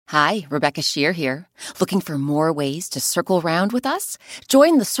Hi, Rebecca Shear here. Looking for more ways to circle round with us?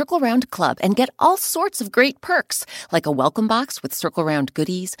 Join the Circle Round Club and get all sorts of great perks, like a welcome box with Circle Round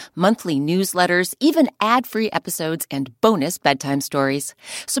goodies, monthly newsletters, even ad-free episodes, and bonus bedtime stories.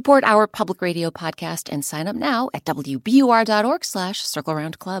 Support our public radio podcast and sign up now at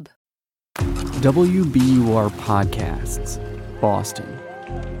wbur.org/circleroundclub. WBUR Podcasts, Boston.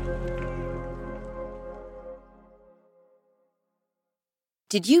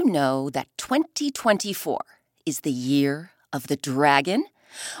 Did you know that 2024 is the year of the dragon?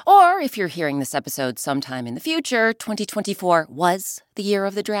 Or if you're hearing this episode sometime in the future, 2024 was the year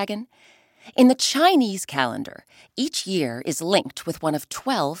of the dragon? In the Chinese calendar, each year is linked with one of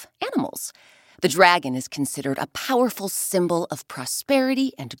 12 animals. The dragon is considered a powerful symbol of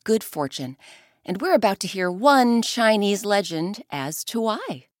prosperity and good fortune, and we're about to hear one Chinese legend as to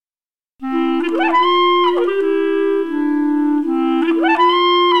why.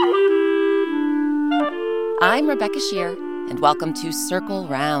 I'm Rebecca Shear, and welcome to Circle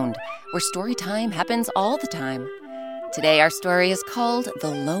Round, where story time happens all the time. Today, our story is called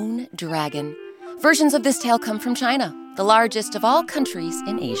The Lone Dragon. Versions of this tale come from China, the largest of all countries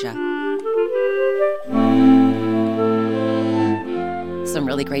in Asia. Some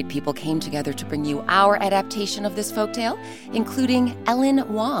really great people came together to bring you our adaptation of this folktale, including Ellen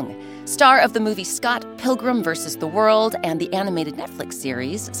Wong, star of the movie Scott Pilgrim vs. the World and the animated Netflix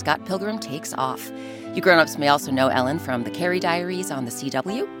series Scott Pilgrim Takes Off. You grown-ups may also know Ellen from The Carrie Diaries on the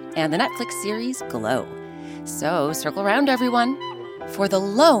CW and the Netflix series Glow. So circle around, everyone, for The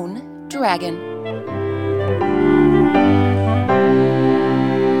Lone Dragon.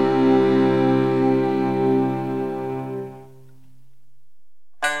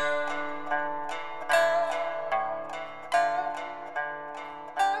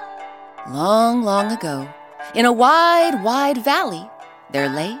 Long, long ago, in a wide, wide valley, there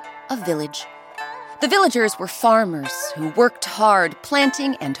lay a village. The villagers were farmers who worked hard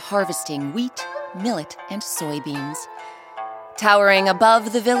planting and harvesting wheat, millet, and soybeans. Towering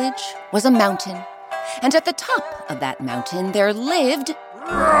above the village was a mountain, and at the top of that mountain there lived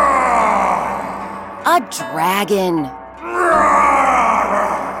a dragon.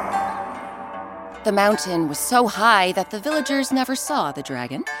 The mountain was so high that the villagers never saw the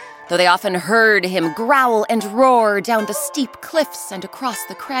dragon, though they often heard him growl and roar down the steep cliffs and across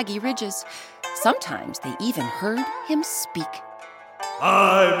the craggy ridges. Sometimes they even heard him speak.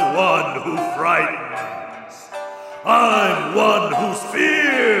 I'm one who frightens. I'm one who's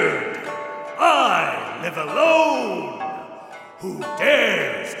feared. I live alone. Who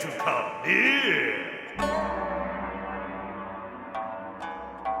dares to come near?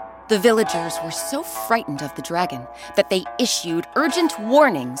 The villagers were so frightened of the dragon that they issued urgent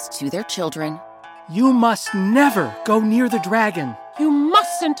warnings to their children. You must never go near the dragon. You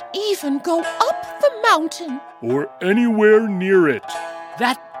mustn't even go up the mountain. Or anywhere near it.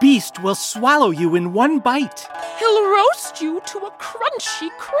 That beast will swallow you in one bite. He'll roast you to a crunchy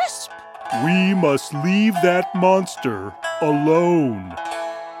crisp. We must leave that monster alone.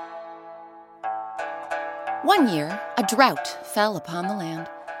 One year, a drought fell upon the land.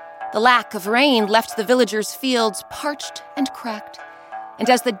 The lack of rain left the villagers' fields parched and cracked. And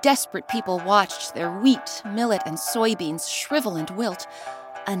as the desperate people watched their wheat, millet, and soybeans shrivel and wilt,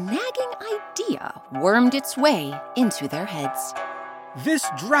 a nagging idea wormed its way into their heads. This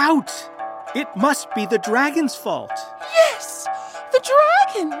drought! It must be the dragon's fault. Yes, the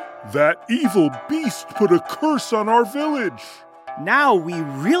dragon! That evil beast put a curse on our village. Now we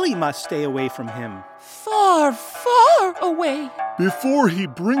really must stay away from him. Far, far away. Before he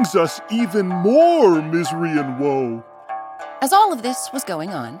brings us even more misery and woe. As all of this was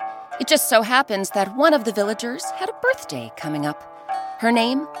going on, it just so happens that one of the villagers had a birthday coming up. Her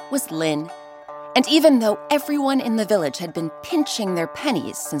name was Lynn. And even though everyone in the village had been pinching their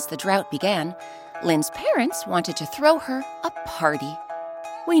pennies since the drought began, Lynn's parents wanted to throw her a party.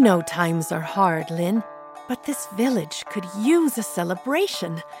 We know times are hard, Lynn, but this village could use a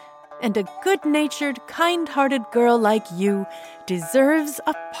celebration. And a good-natured, kind-hearted girl like you deserves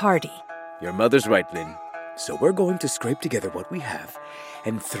a party. Your mother's right, Lynn. So we're going to scrape together what we have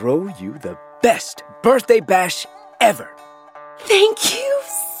and throw you the best birthday bash ever. Thank you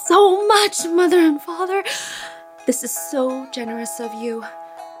so much, Mother and Father. This is so generous of you.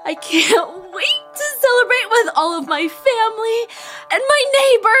 I can't wait to celebrate with all of my family and my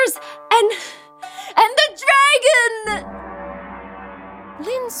neighbors and the dragon!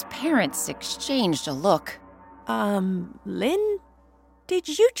 Lynn's parents exchanged a look. Lynn,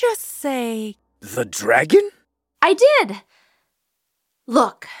 did you just say... The dragon? I did.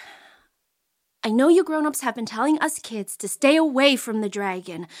 Look, I know you grown-ups have been telling us kids to stay away from the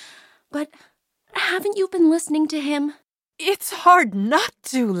dragon, but haven't you been listening to him? It's hard not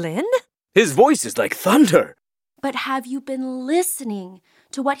to, Lynn. His voice is like thunder. But have you been listening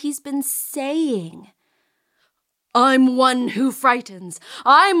to what he's been saying? I'm one who frightens.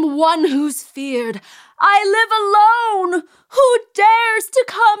 I'm one who's feared. I live alone. Who dares to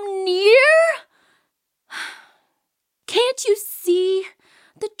come near? Can't you see?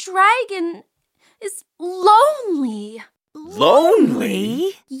 The dragon is lonely.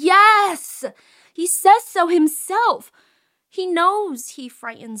 Lonely? Yes, he says so himself. He knows he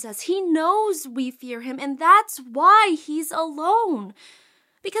frightens us. He knows we fear him, and that's why he's alone.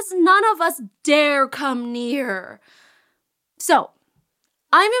 Because none of us dare come near. So,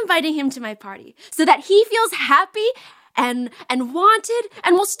 I'm inviting him to my party so that he feels happy and wanted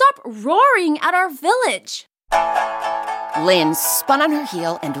and will stop roaring at our village. Lynn spun on her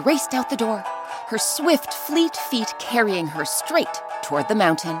heel and raced out the door, her swift, fleet feet carrying her straight toward the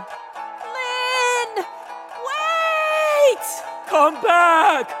mountain. Lynn! Wait! Come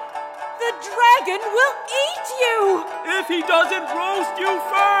back! The dragon will eat you! If he doesn't roast you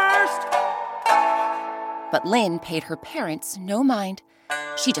first! But Lynn paid her parents no mind.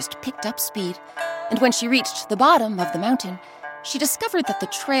 She just picked up speed, and when she reached the bottom of the mountain, she discovered that the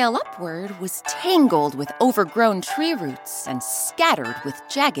trail upward was tangled with overgrown tree roots and scattered with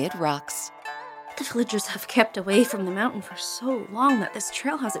jagged rocks. The villagers have kept away from the mountain for so long that this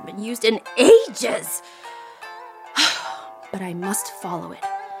trail hasn't been used in ages. But I must follow it.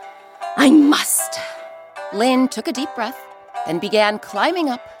 I must. Lynn took a deep breath, then began climbing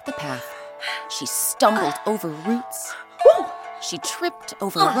up the path. She stumbled over roots. She tripped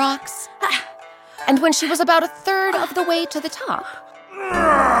over rocks. And when she was about a third of the way to the top,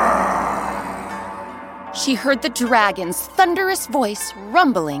 she heard the dragon's thunderous voice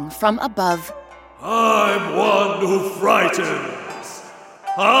rumbling from above. I'm one who frightens.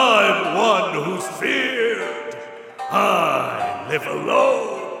 I'm one who's feared. I live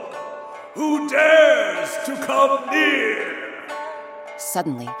alone. Who dares to come near?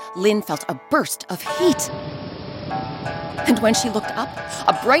 Suddenly, Lynn felt a burst of heat. And when she looked up,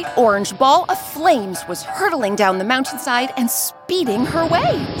 a bright orange ball of flames was hurtling down the mountainside and speeding her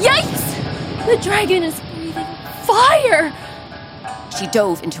way. Yikes! The dragon is breathing fire! She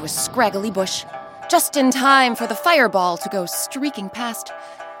dove into a scraggly bush, just in time for the fireball to go streaking past.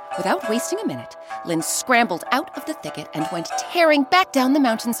 Without wasting a minute, Lynn scrambled out of the thicket and went tearing back down the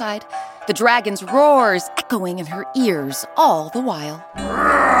mountainside, the dragon's roars echoing in her ears all the while.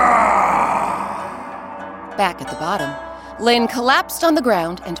 Back at the bottom, Lynn collapsed on the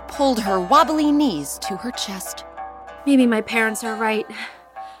ground and pulled her wobbly knees to her chest. Maybe my parents are right.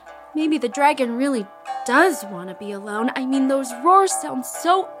 Maybe the dragon really does want to be alone. I mean, those roars sound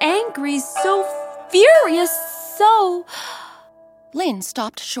so angry, so furious, so... Lynn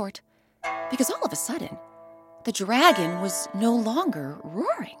stopped short, because all of a sudden, the dragon was no longer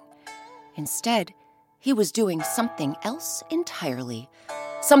roaring. Instead, he was doing something else entirely.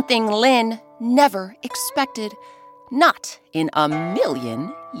 Something Lynn never expected, not in a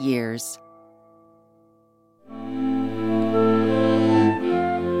million years.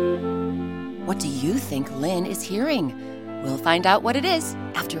 What do you think Lynn is hearing? We'll find out what it is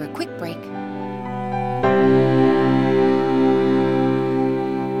after a quick break.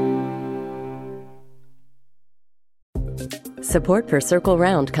 Support for Circle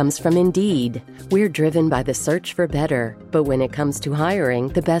Round comes from Indeed. We're driven by the search for better. But when it comes to hiring,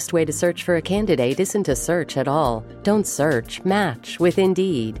 the best way to search for a candidate isn't to search at all. Don't search, match with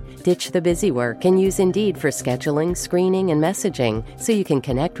Indeed. Ditch the busy work and use Indeed for scheduling, screening, and messaging so you can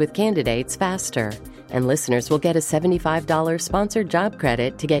connect with candidates faster. And listeners will get a $75 sponsored job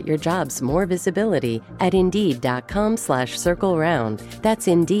credit to get your jobs more visibility at Indeed.com/circleround. That's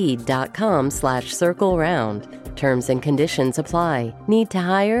Indeed.com/circleround. Terms and conditions apply. Need to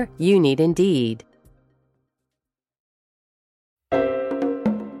hire? You need Indeed.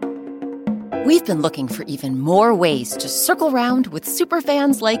 We've been looking for even more ways to circle round with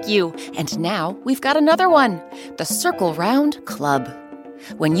superfans like you, and now we've got another one, the Circle Round Club.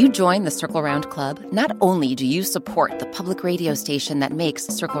 When you join the Circle Round Club, not only do you support the public radio station that makes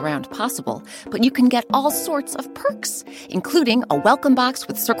Circle Round possible, but you can get all sorts of perks, including a welcome box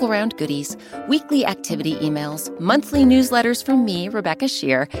with Circle Round goodies, weekly activity emails, monthly newsletters from me, Rebecca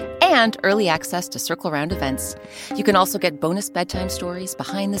Shear, and early access to Circle Round events. You can also get bonus bedtime stories,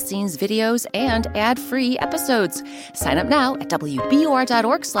 behind-the-scenes videos, and ad-free episodes. Sign up now at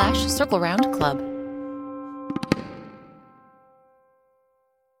wbur.org/circleroundclub.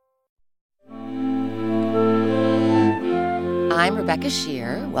 I'm Rebecca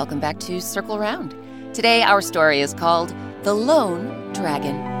Shear welcome back to Circle Round. Today, our story is called The Lone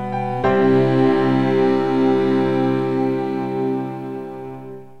Dragon.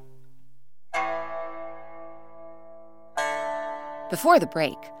 Before the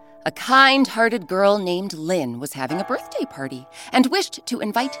break, a kind-hearted girl named Lynn was having a birthday party and wished to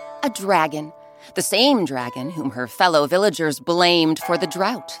invite a dragon, the same dragon whom her fellow villagers blamed for the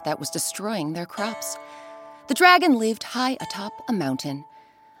drought that was destroying their crops. The dragon lived high atop a mountain.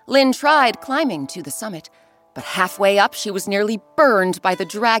 Lynn tried climbing to the summit, but halfway up she was nearly burned by the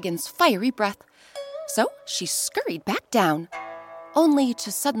dragon's fiery breath. So she scurried back down, only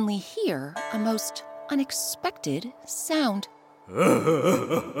to suddenly hear a most unexpected sound.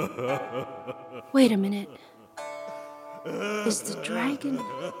 Wait a minute. Is the dragon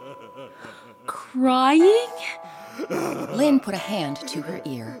crying? Lynn put a hand to her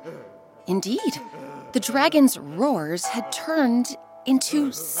ear. Indeed, the dragon's roars had turned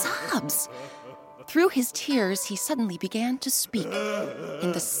into sobs. Through his tears, he suddenly began to speak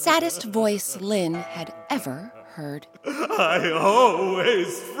in the saddest voice Lynn had ever heard. I'm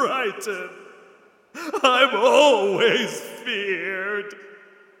always frightened. I'm always feared.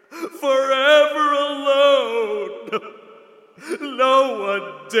 Forever alone. No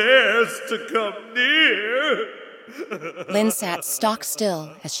one dares to come near. Lynn sat stock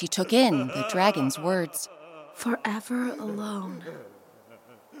still as she took in the dragon's words. Forever alone.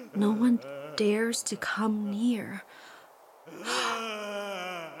 No one dares to come near.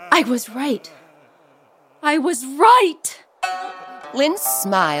 I was right. I was right! Lynn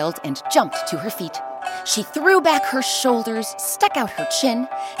smiled and jumped to her feet. She threw back her shoulders, stuck out her chin,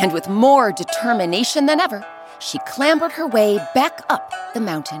 and with more determination than ever, she clambered her way back up the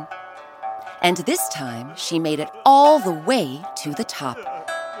mountain. And this time, she made it all the way to the top.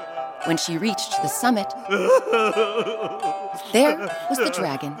 When she reached the summit, there was the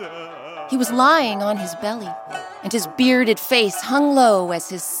dragon. He was lying on his belly, and his bearded face hung low as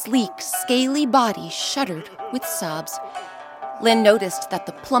his sleek, scaly body shuddered with sobs. Lynn noticed that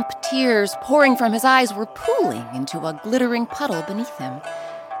the plump tears pouring from his eyes were pooling into a glittering puddle beneath him.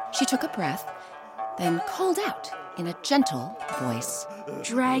 She took a breath, then called out in a gentle voice.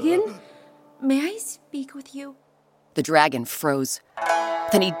 Dragon, may I speak with you? The dragon froze.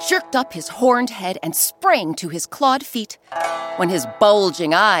 Then he jerked up his horned head and sprang to his clawed feet. When his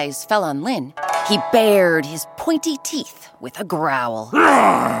bulging eyes fell on Lynn, he bared his pointy teeth with a growl.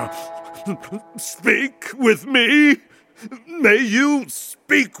 Speak with me? May you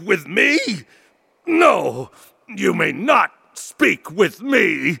speak with me? No, you may not speak with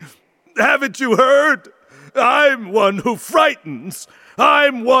me. Haven't you heard? I'm one who frightens.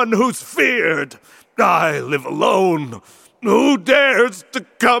 I'm one who's feared. I live alone. Who dares to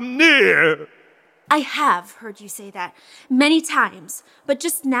come near? I have heard you say that many times, but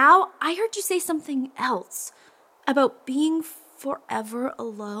just now I heard you say something else about being forever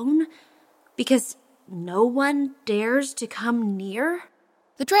alone because no one dares to come near.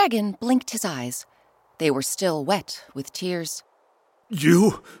 The dragon blinked his eyes. They were still wet with tears.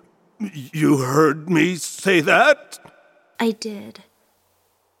 You heard me say that? I did.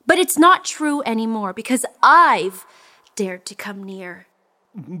 But it's not true anymore because I've dared to come near.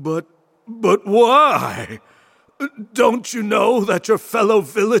 But why? Don't you know that your fellow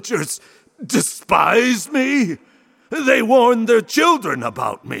villagers despise me? They warn their children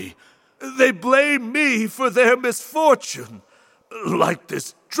about me. They blame me for their misfortune, like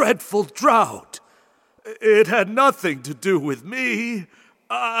this dreadful drought. It had nothing to do with me,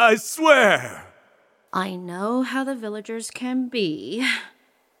 I swear. I know how the villagers can be,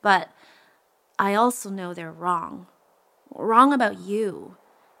 but I also know they're wrong. Wrong about you,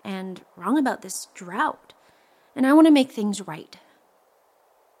 and wrong about this drought. And I want to make things right.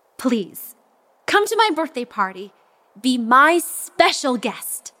 Please, come to my birthday party. Be my special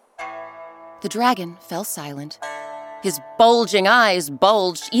guest. The dragon fell silent. His bulging eyes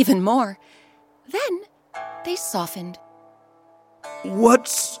bulged even more. Then they softened.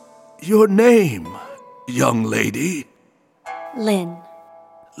 What's your name, young lady? Lynn.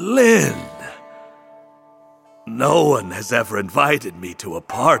 Lynn. No one has ever invited me to a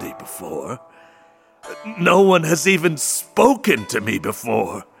party before. No one has even spoken to me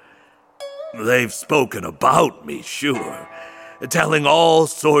before. They've spoken about me, sure, telling all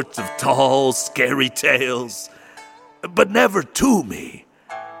sorts of tall, scary tales, but never to me.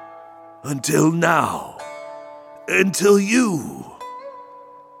 Until now. Until you.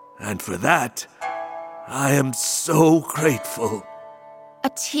 And for that, I am so grateful. A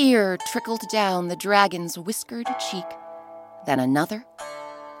tear trickled down the dragon's whiskered cheek, then another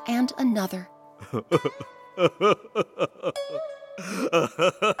and another.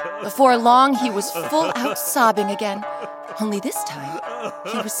 Before long, he was full out sobbing again. Only this time,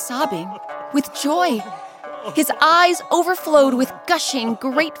 he was sobbing with joy. His eyes overflowed with gushing,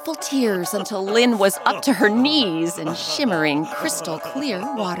 grateful tears until Lynn was up to her knees in shimmering, crystal clear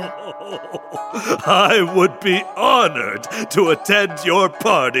water. I would be honored to attend your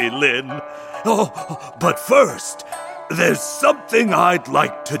party, Lynn. Oh, but first, there's something I'd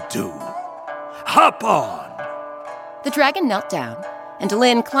like to do. Hop on. The dragon knelt down, and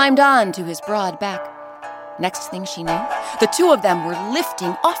Lynn climbed on to his broad back. Next thing she knew, the two of them were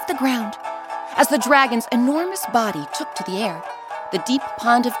lifting off the ground. As the dragon's enormous body took to the air, the deep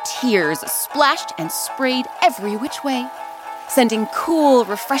pond of tears splashed and sprayed every which way, sending cool,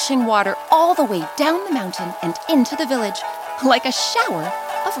 refreshing water all the way down the mountain and into the village, like a shower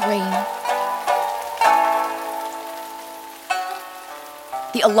of rain.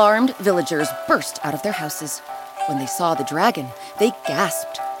 The alarmed villagers burst out of their houses. When they saw the dragon, they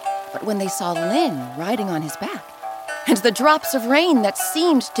gasped. But when they saw Lynn riding on his back, and the drops of rain that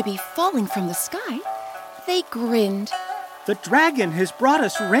seemed to be falling from the sky, they grinned. The dragon has brought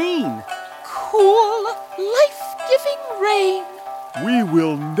us rain. Cool, life-giving rain. We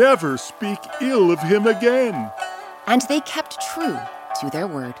will never speak ill of him again. And they kept true to their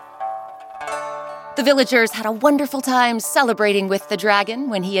word. The villagers had a wonderful time celebrating with the dragon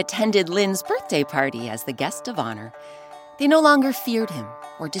when he attended Lynn's birthday party as the guest of honor. They no longer feared him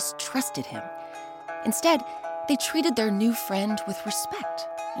or distrusted him. Instead, they treated their new friend with respect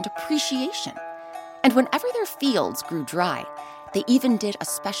and appreciation. And whenever their fields grew dry, they even did a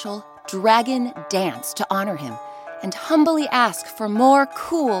special dragon dance to honor him and humbly ask for more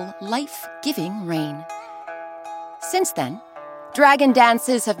cool, life-giving rain. Since then, dragon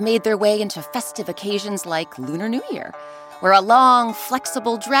dances have made their way into festive occasions like Lunar New Year, where a long,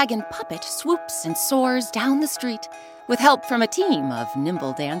 flexible dragon puppet swoops and soars down the street with help from a team of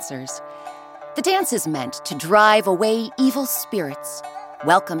nimble dancers. The dance is meant to drive away evil spirits,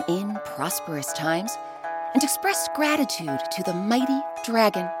 welcome in prosperous times, and express gratitude to the mighty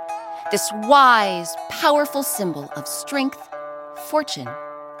dragon, this wise, powerful symbol of strength, fortune,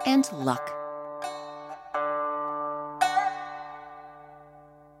 and luck.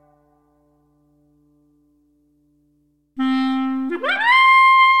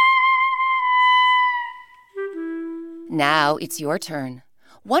 Now it's your turn.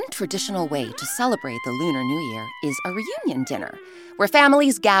 One traditional way to celebrate the Lunar New Year is a reunion dinner, where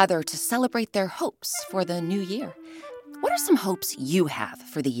families gather to celebrate their hopes for the new year. What are some hopes you have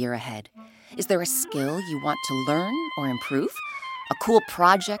for the year ahead? Is there a skill you want to learn or improve? A cool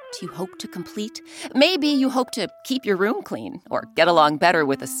project you hope to complete? Maybe you hope to keep your room clean or get along better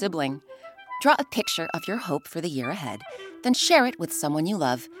with a sibling. Draw a picture of your hope for the year ahead, then share it with someone you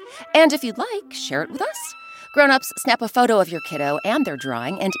love. And if you'd like, share it with us. Grown-ups, snap a photo of your kiddo and their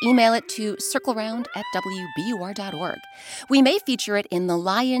drawing and email it to circleround@wbur.org. We may feature it in the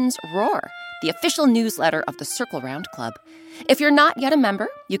Lion's Roar, the official newsletter of the Circle Round Club. If you're not yet a member,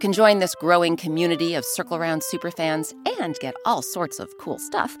 you can join this growing community of Circle Round superfans and get all sorts of cool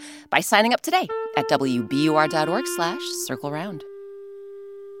stuff by signing up today at wbur.org/circleround.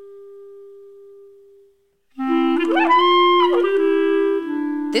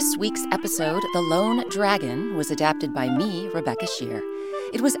 This week's episode, The Lone Dragon, was adapted by me, Rebecca Shear.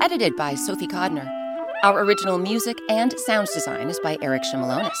 It was edited by Sophie Codner. Our original music and sound design is by Eric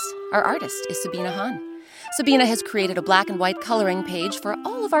Shimalonis. Our artist is Sabina Hahn. Sabina has created a black and white coloring page for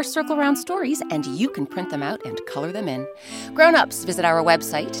all of our Circle Round stories, and you can print them out and color them in. Grown-ups, visit our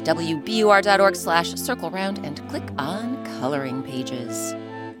website, wbur.org/circleround, and click on Coloring Pages.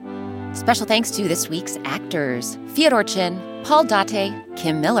 Special thanks to this week's actors, Fyodor Chin, Paul Date,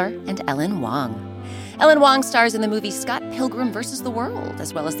 Kim Miller, and Ellen Wong. Ellen Wong stars in the movie Scott Pilgrim vs. the World,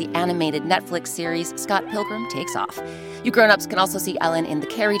 as well as the animated Netflix series Scott Pilgrim Takes Off. You grown-ups can also see Ellen in The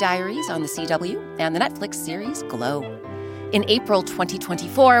Carrie Diaries on the CW and the Netflix series Glow. In April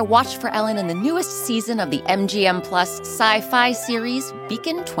 2024, watch for Ellen in the newest season of the MGM Plus sci-fi series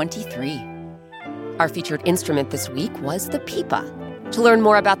Beacon 23. Our featured instrument this week was the pipa. To learn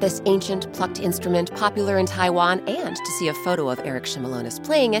more about this ancient plucked instrument popular in Taiwan and to see a photo of Eric Shimalonis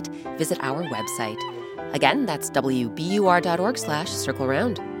playing it, visit our website. Again, that's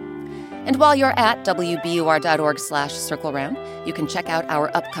wbur.org/circleround. And while you're at wbur.org/circleround, you can check out our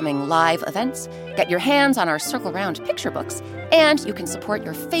upcoming live events, get your hands on our Circle Round picture books, and you can support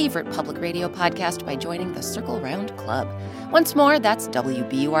your favorite public radio podcast by joining the Circle Round Club. Once more, that's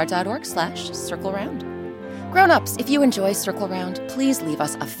wbur.org/circleround. Grown-ups, if you enjoy Circle Round, please leave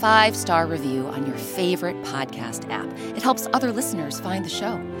us a 5-star review on your favorite podcast app. It helps other listeners find the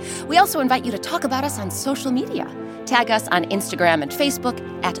show. We also invite you to talk about us on social media. Tag us on Instagram and Facebook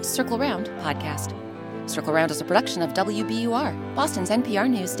at Circle Round Podcast. Circle Round is a production of WBUR, Boston's NPR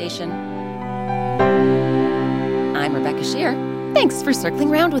news station. I'm Rebecca Shear. Thanks for circling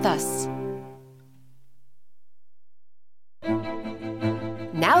round with us.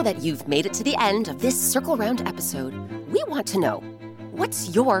 Now that you've made it to the end of this Circle Round episode, we want to know,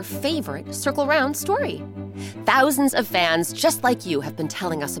 what's your favorite Circle Round story? Thousands of fans just like you have been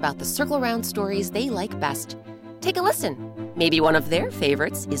telling us about the Circle Round stories they like best. Take a listen. Maybe one of their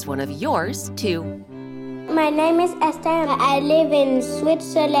favorites is one of yours, too. My name is Esther. I live in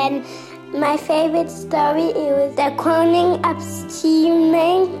Switzerland. My favorite story is the crowning of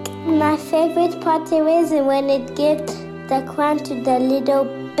steaming. My favorite part is when it gives the crown to the little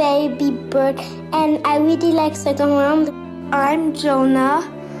baby bird, and I really like Circle Round. I'm Jonah.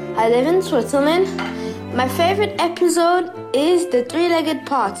 I live in Switzerland. My favorite episode is the three-legged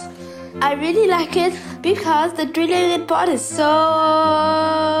pot. I really like it because the three-legged pot is so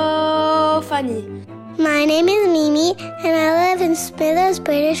funny. My name is Mimi, and I live in Smithers,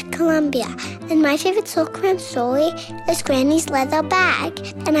 British Columbia. And my favorite Circle Round story is Granny's leather bag.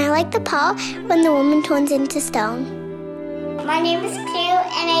 And I like the part when the woman turns into stone. My name is Cleo,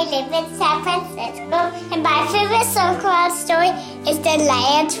 and I live in San Francisco. And my favorite Circle Round story is the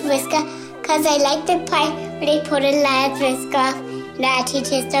lion's whisker, because I like the part where they put a lion's whisker off, and that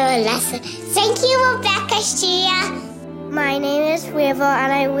teaches them a lesson. Thank you, Rebecca Shia. My name is River,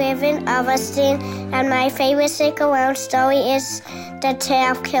 and I live in Augustine. And my favorite Circle Round story is the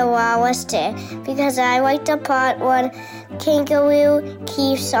tale of Chihuahua's Day, because I like the part when Kangaroo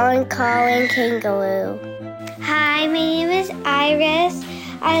keeps on calling Kangaroo. Hi, my name is Iris.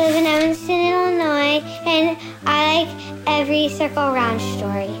 I live in Evanston, Illinois, and I like every Circle Round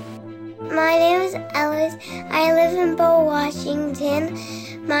story. My name is Ellis. I live in Bow, Washington.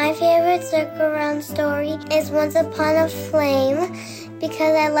 My favorite Circle Round story is Once Upon a Flame,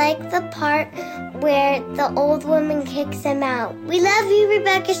 because I like the part where the old woman kicks him out. We love you,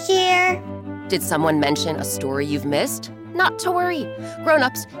 Rebecca Shear. Did someone mention a story you've missed? Not to worry.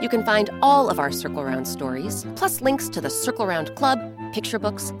 Grown-ups, you can find all of our Circle Round stories, plus links to the Circle Round Club, picture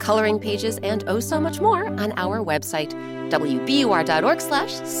books, coloring pages, and oh so much more on our website,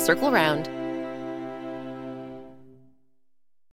 wbur.org/circleround.